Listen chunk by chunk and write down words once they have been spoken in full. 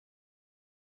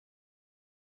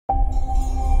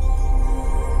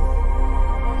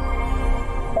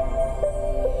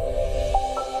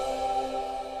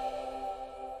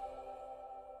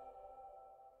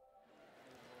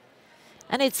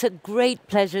And it's a great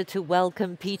pleasure to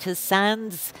welcome Peter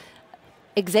Sands,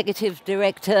 Executive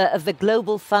Director of the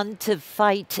Global Fund to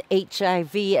Fight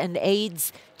HIV and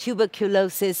AIDS,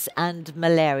 Tuberculosis and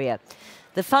Malaria.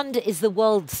 The fund is the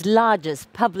world's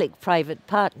largest public-private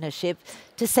partnership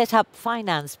to set up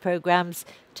finance programs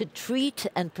to treat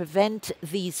and prevent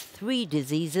these three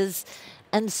diseases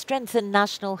and strengthen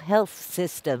national health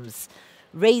systems,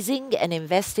 raising and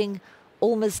investing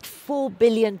almost $4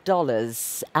 billion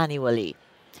annually.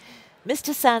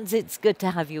 Mr. Sands, it's good to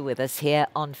have you with us here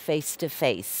on Face to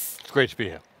Face. It's great to be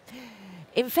here.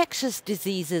 Infectious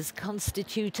diseases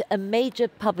constitute a major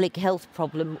public health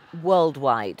problem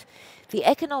worldwide. The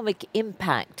economic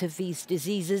impact of these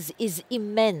diseases is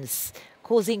immense,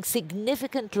 causing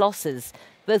significant losses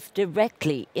both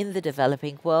directly in the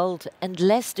developing world and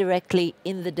less directly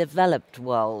in the developed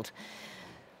world.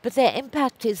 But their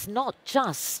impact is not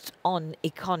just on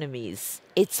economies,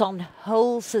 it's on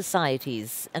whole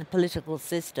societies and political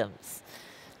systems.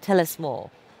 Tell us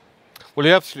more. Well,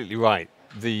 you're absolutely right.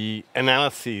 The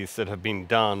analyses that have been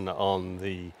done on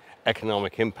the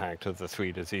economic impact of the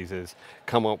three diseases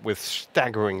come up with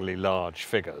staggeringly large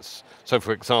figures. So,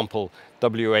 for example,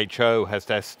 WHO has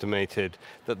estimated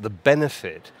that the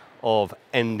benefit of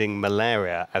ending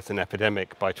malaria as an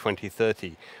epidemic by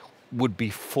 2030 would be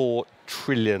 $4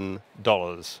 trillion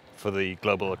for the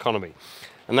global economy.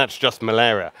 And that's just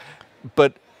malaria.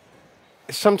 But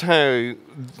somehow,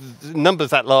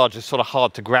 numbers that large are sort of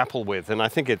hard to grapple with. And I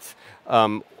think it's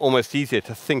almost easier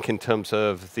to think in terms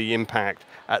of the impact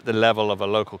at the level of a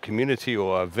local community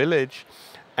or a village.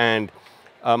 And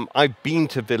I've been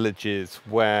to villages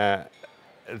where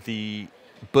the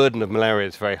burden of malaria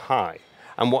is very high.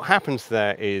 And what happens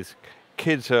there is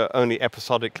kids are only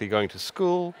episodically going to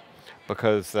school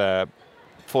because they're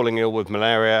falling ill with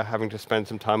malaria, having to spend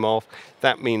some time off.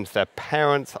 That means their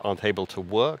parents aren't able to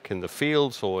work in the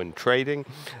fields or in trading,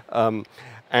 and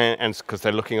because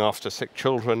they're looking after sick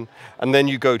children. And then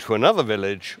you go to another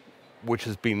village which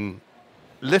has been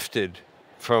lifted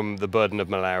from the burden of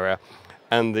malaria,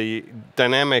 and the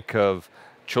dynamic of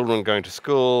children going to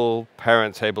school,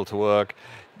 parents able to work,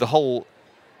 the whole,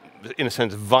 in a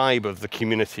sense, vibe of the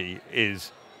community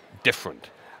is different.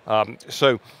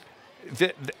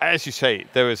 As you say,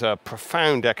 there is a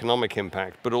profound economic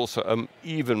impact, but also an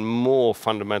even more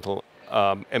fundamental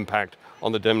impact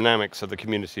on the dynamics of the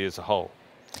community as a whole.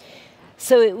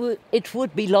 So it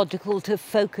would be logical to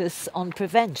focus on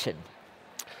prevention.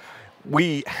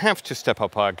 We have to step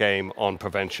up our game on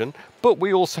prevention, but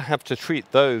we also have to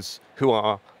treat those who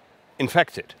are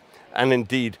infected. And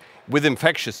indeed, with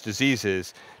infectious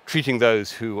diseases, treating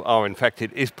those who are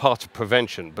infected is part of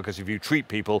prevention, because if you treat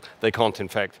people, they can't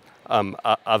infect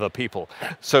other people.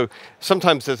 So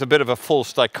sometimes there's a bit of a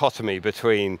false dichotomy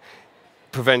between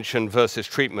prevention versus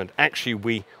treatment.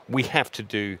 Actually, we have to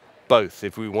do both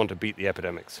if we want to beat the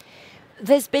epidemics.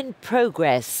 There's been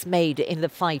progress made in the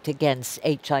fight against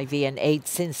HIV and AIDS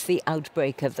since the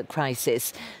outbreak of the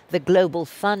crisis. The Global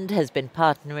Fund has been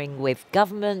partnering with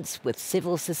governments, with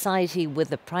civil society, with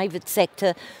the private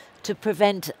sector to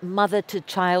prevent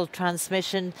mother-to-child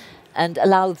transmission and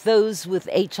allow those with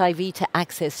HIV to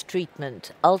access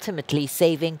treatment, ultimately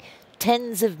saving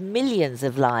tens of millions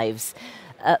of lives.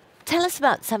 Tell us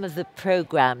about some of the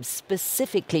programs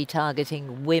specifically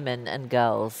targeting women and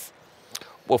girls.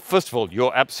 Well, first of all,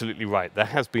 you're absolutely right. There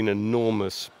has been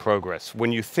enormous progress.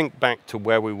 When you think back to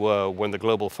where we were when the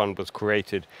Global Fund was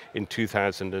created in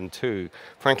 2002,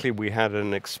 frankly, we had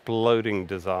an exploding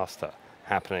disaster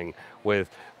happening with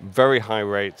very high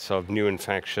rates of new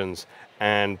infections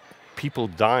and people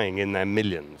dying in their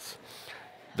millions.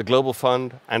 The Global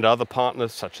Fund and other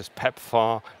partners such as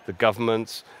PEPFAR, the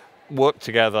governments, work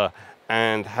together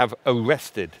and have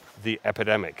arrested the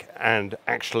epidemic. And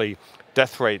actually,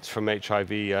 death rates from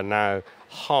HIV are now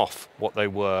half what they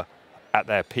were at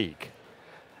their peak.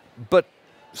 But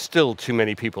still too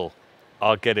many people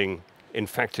are getting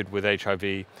infected with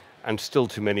HIV, and still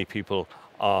too many people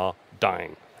are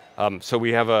dying. So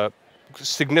we have a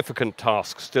significant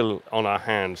task still on our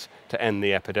hands to end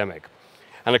the epidemic.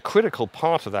 And a critical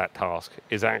part of that task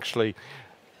is actually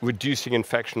reducing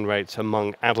infection rates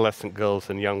among adolescent girls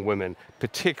and young women,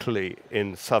 particularly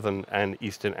in southern and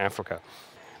eastern Africa.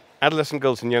 Adolescent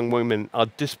girls and young women are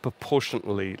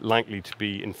disproportionately likely to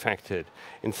be infected.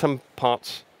 In some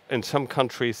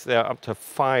countries, they're up to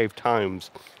 5 times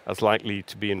as likely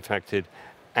to be infected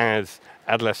as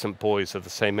adolescent boys of the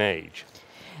same age.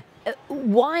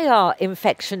 Why are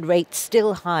infection rates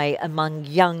still high among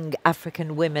young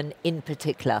African women in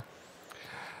particular?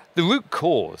 The root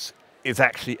cause is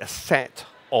actually a set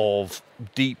of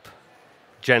deep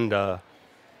gender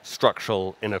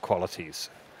structural inequalities.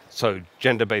 So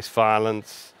gender-based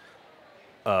violence,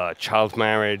 child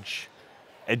marriage,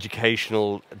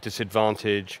 educational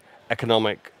disadvantage,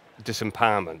 economic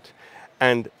disempowerment.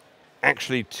 And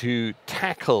actually to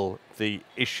tackle the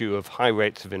issue of high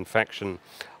rates of infection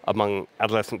among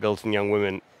adolescent girls and young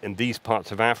women in these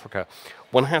parts of Africa,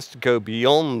 one has to go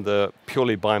beyond the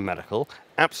purely biomedical.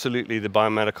 Absolutely, the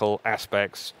biomedical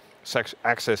aspects,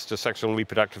 access to sexual and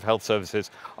reproductive health services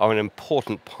are an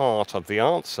important part of the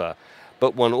answer,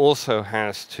 but one also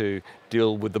has to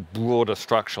deal with the broader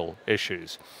structural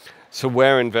issues. So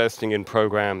we're investing in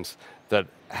programs that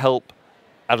help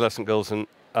adolescent girls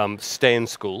stay in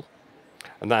school,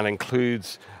 and that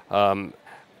includes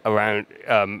around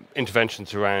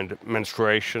interventions around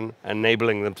menstruation,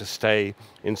 enabling them to stay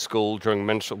in school during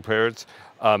menstrual periods.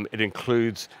 It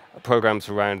includes programs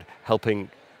around helping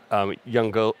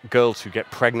young girls who get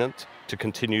pregnant to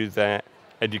continue their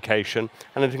education,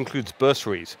 and it includes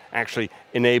bursaries, actually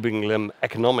enabling them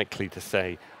economically to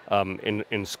stay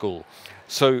in school.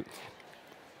 So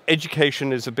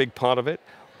education is a big part of it.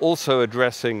 Also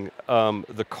addressing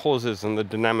the causes and the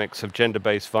dynamics of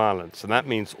gender-based violence, and that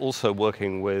means also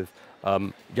working with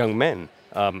young men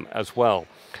as well.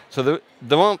 So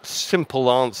there aren't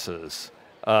simple answers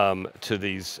to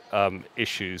these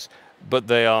issues, but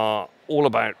they are all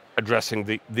about addressing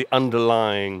the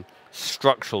underlying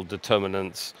structural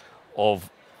determinants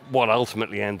of what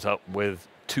ultimately ends up with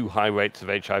too high rates of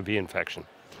HIV infection.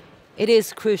 It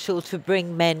is crucial to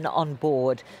bring men on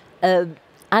board.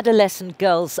 Adolescent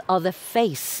girls are the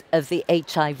face of the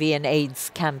HIV and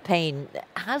AIDS campaign.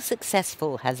 How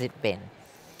successful has it been?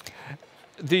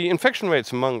 The infection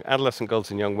rates among adolescent girls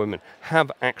and young women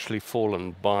have actually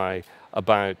fallen by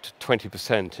about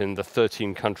 20% in the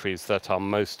 13 countries that are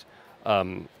most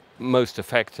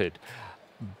affected.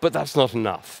 But that's not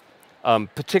enough.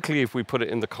 Particularly if we put it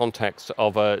in the context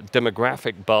of a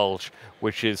demographic bulge,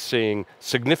 which is seeing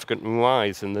significant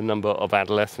rise in the number of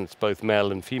adolescents, both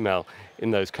male and female, in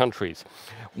those countries.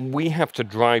 We have to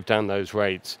drive down those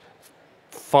rates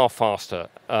far faster,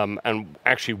 and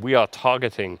actually we are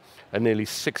targeting a nearly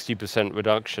 60%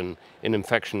 reduction in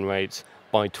infection rates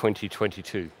by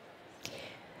 2022.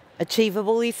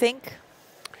 Achievable, you think?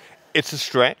 It's a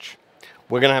stretch.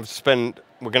 We're going to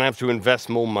have to invest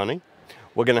more money.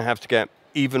 We're going to have to get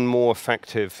even more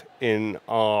effective in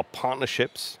our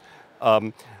partnerships.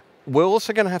 We're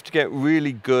also going to have to get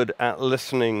really good at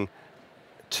listening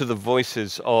to the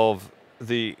voices of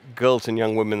the girls and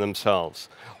young women themselves.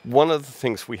 One of the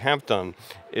things we have done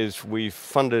is we've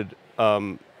funded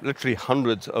literally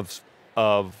hundreds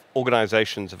of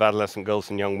organizations of adolescent girls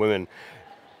and young women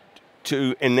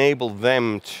to enable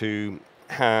them to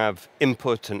have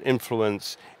input and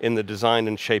influence in the design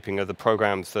and shaping of the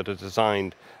programs that are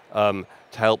designed to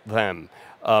help them.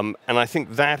 And I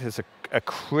think that is a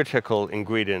critical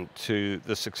ingredient to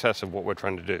the success of what we're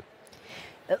trying to do.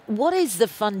 What is the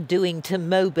fund doing to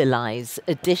mobilize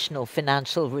additional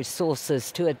financial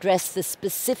resources to address the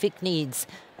specific needs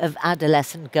of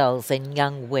adolescent girls and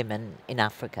young women in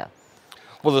Africa?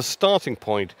 Well, the starting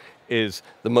point is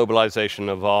the mobilization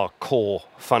of our core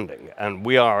funding. And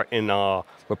we are in our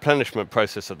replenishment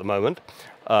process at the moment.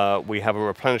 We have a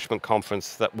replenishment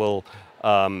conference that will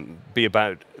be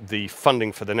about the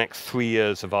funding for the next 3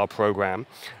 years of our program.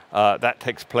 That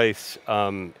takes place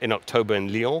in October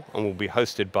in Lyon and will be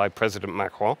hosted by President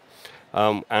Macron.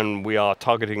 And we are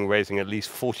targeting raising at least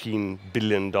 $14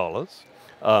 billion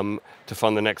to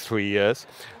fund the next 3 years.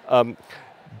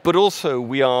 But also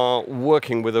we are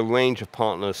working with a range of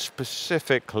partners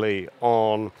specifically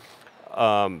on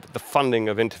the funding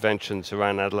of interventions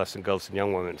around adolescent girls and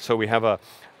young women. So we have a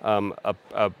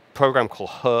program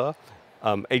called HER,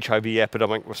 HIV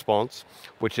Epidemic Response,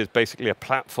 which is basically a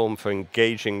platform for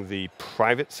engaging the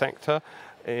private sector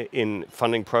in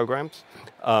funding programs.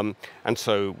 And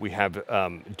so we have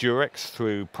Durex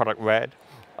through Product Red,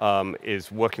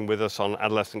 is working with us on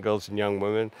adolescent girls and young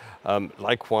women.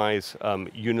 Likewise,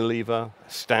 Unilever,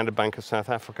 Standard Bank of South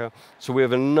Africa. So we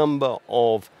have a number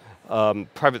of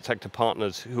private sector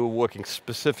partners who are working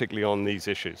specifically on these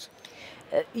issues.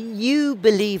 You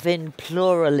believe in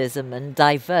pluralism and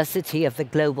diversity of the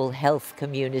global health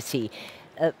community.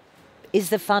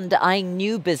 Is the fund eyeing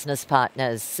new business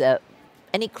partners?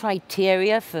 Any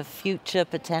criteria for future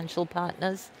potential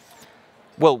partners?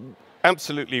 Well,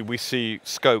 absolutely, we see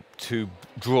scope to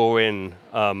draw in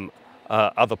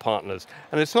other partners.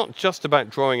 And it's not just about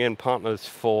drawing in partners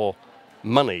for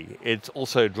money, it's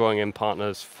also drawing in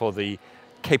partners for the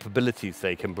capabilities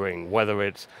they can bring, whether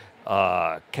it's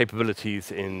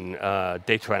capabilities in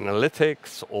data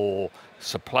analytics or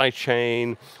supply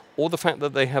chain or the fact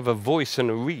that they have a voice and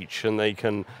a reach and they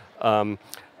can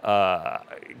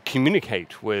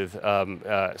communicate with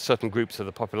certain groups of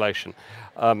the population.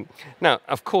 Now,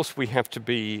 of course, we have to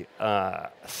be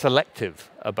selective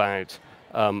about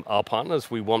our partners.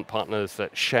 We want partners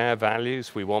that share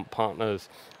values. We want partners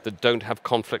that don't have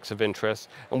conflicts of interest.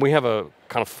 And we have a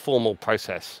kind of formal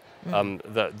process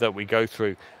that we go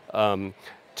through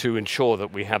to ensure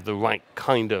that we have the right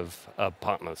kind of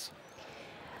partners.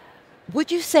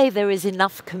 Would you say there is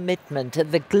enough commitment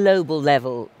at the global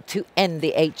level to end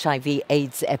the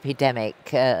HIV/AIDS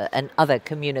epidemic and other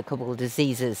communicable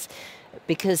diseases?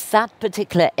 Because that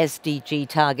particular SDG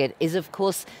target is, of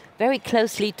course, very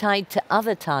closely tied to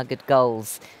other target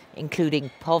goals,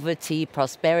 including poverty,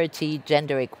 prosperity,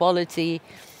 gender equality.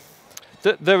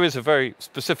 There is a very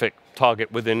specific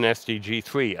target within SDG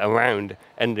 3 around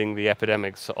ending the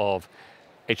epidemics of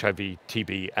HIV,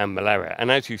 TB, and malaria.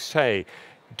 And as you say,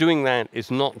 doing that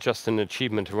is not just an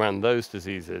achievement around those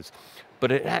diseases,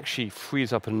 but it actually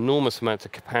frees up enormous amounts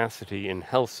of capacity in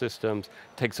health systems,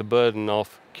 takes a burden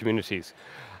off communities.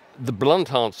 The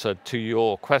blunt answer to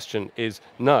your question is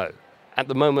no. At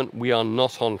the moment, we are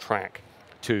not on track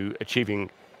to achieving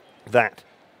that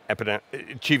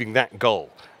goal.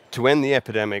 To end the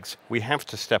epidemics, we have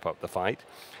to step up the fight.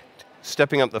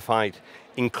 Stepping up the fight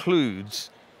includes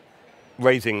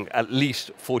raising at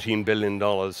least $14 billion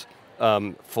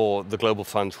for the Global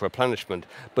Fund's replenishment,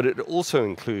 but it also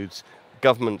includes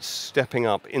governments stepping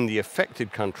up in the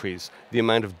affected countries the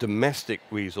amount of domestic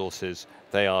resources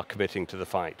they are committing to the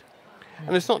fight.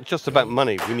 And it's not just about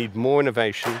money. We need more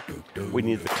innovation, we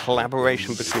need the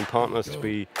collaboration between partners to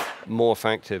be more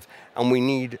effective, and we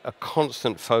need a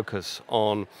constant focus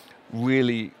on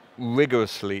really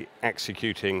rigorously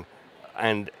executing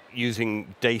and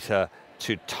using data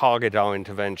to target our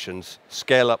interventions,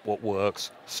 scale up what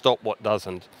works, stop what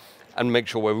doesn't, and make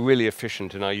sure we're really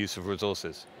efficient in our use of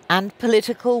resources. And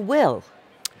political will.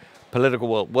 Political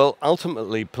will. Well,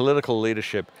 ultimately, political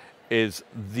leadership is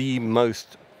the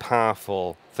most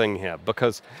powerful thing here,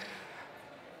 because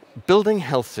building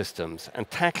health systems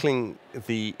and tackling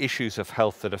the issues of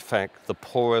health that affect the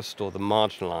poorest or the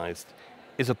marginalized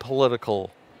is a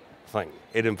political thing.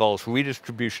 It involves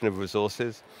redistribution of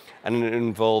resources, and it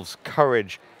involves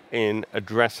courage in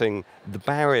addressing the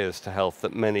barriers to health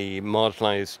that many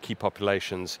marginalized key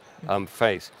populations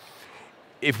face.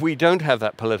 If we don't have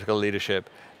that political leadership,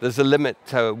 there's a limit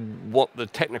to what the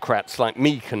technocrats like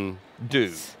me can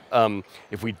do.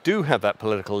 If we do have that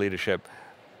political leadership,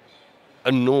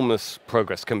 enormous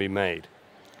progress can be made.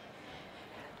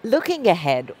 Looking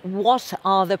ahead, what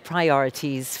are the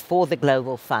priorities for the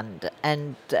Global Fund?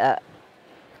 And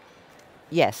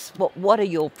yes, what are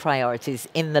your priorities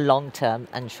in the long term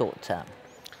and short term?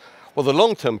 Well, the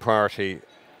long-term priority,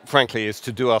 frankly, is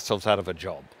to do ourselves out of a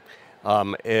job.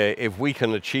 If we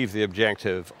can achieve the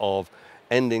objective of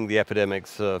ending the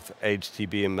epidemics of AIDS,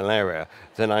 TB, and malaria,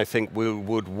 then I think we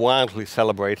would wildly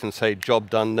celebrate and say, job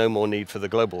done, no more need for the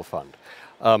Global Fund.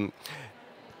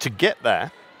 To get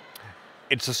there,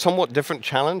 it's a somewhat different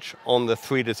challenge on the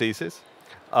three diseases.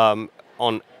 On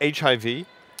HIV,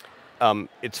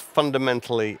 it's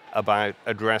fundamentally about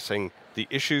addressing the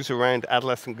issues around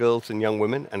adolescent girls and young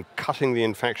women and cutting the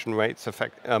infection rates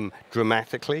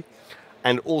dramatically,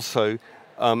 and also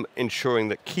ensuring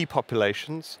that key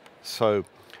populations, so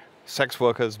sex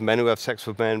workers, men who have sex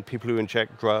with men, people who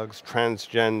inject drugs,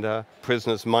 transgender,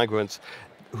 prisoners, migrants,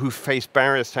 who face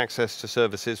barriers to access to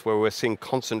services where we're seeing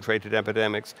concentrated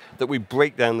epidemics, that we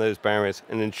break down those barriers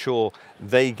and ensure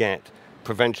they get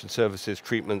prevention services,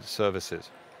 treatment services.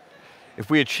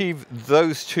 If we achieve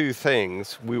those two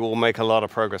things, we will make a lot of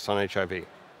progress on HIV.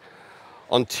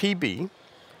 On TB,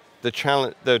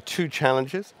 there are two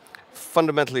challenges.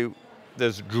 Fundamentally,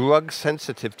 there's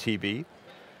drug-sensitive TB,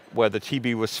 where the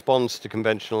TB responds to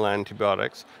conventional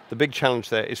antibiotics. The big challenge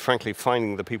there is, frankly,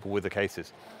 finding the people with the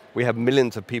cases. We have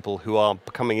millions of people who are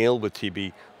becoming ill with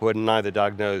TB who are neither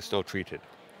diagnosed nor treated.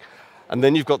 And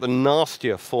then you've got the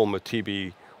nastier form of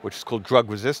TB, which is called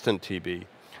drug-resistant TB,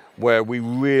 where we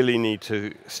really need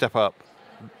to step up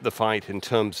the fight in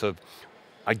terms of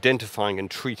identifying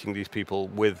and treating these people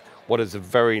with what is a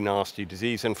very nasty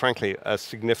disease and, frankly, a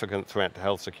significant threat to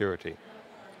health security.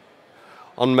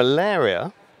 On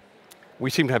malaria, we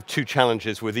seem to have two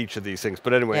challenges with each of these things.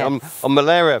 But anyway, yes. on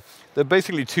malaria, there are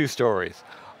basically two stories.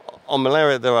 On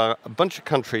malaria, there are a bunch of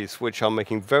countries which are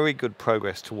making very good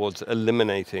progress towards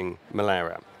eliminating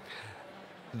malaria.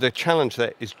 The challenge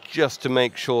there is just to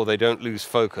make sure they don't lose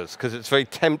focus, because it's very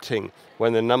tempting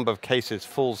when the number of cases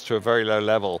falls to a very low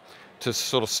level to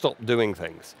sort of stop doing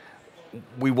things.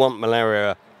 We want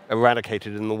malaria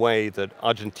eradicated in the way that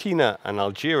Argentina and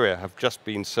Algeria have just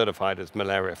been certified as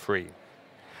malaria-free.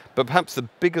 But perhaps the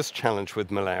biggest challenge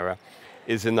with malaria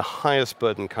is in the highest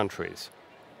burden countries,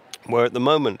 where at the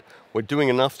moment we're doing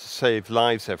enough to save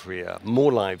lives every year,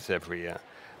 more lives every year,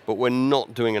 but we're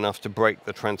not doing enough to break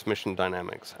the transmission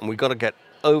dynamics. And we've got to get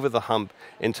over the hump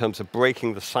in terms of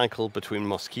breaking the cycle between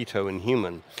mosquito and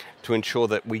human to ensure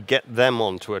that we get them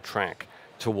onto a track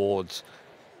towards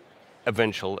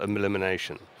eventual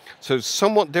elimination. So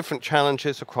somewhat different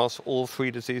challenges across all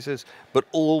three diseases, but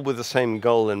all with the same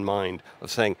goal in mind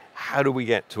of saying, how do we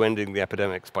get to ending the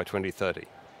epidemics by 2030?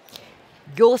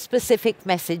 Your specific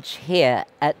message here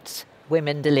at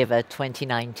Women Deliver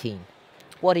 2019,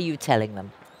 what are you telling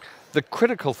them? The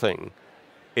critical thing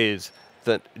is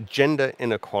that gender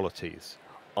inequalities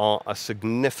are a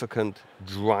significant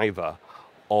driver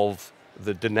of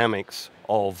the dynamics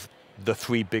of the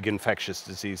three big infectious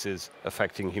diseases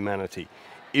affecting humanity.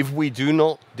 If we do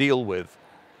not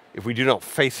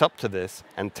face up to this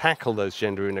and tackle those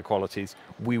gender inequalities,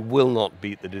 we will not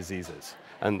beat the diseases.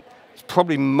 And it's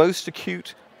probably most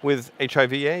acute with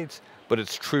HIV/AIDS, but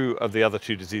it's true of the other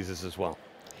two diseases as well.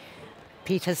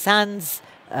 Peter Sands,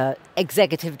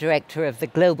 Executive Director of the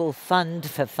Global Fund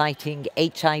for Fighting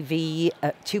HIV,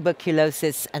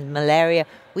 Tuberculosis and Malaria.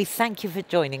 We thank you for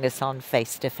joining us on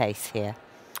Face to Face here.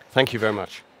 Thank you very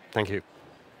much. Thank you.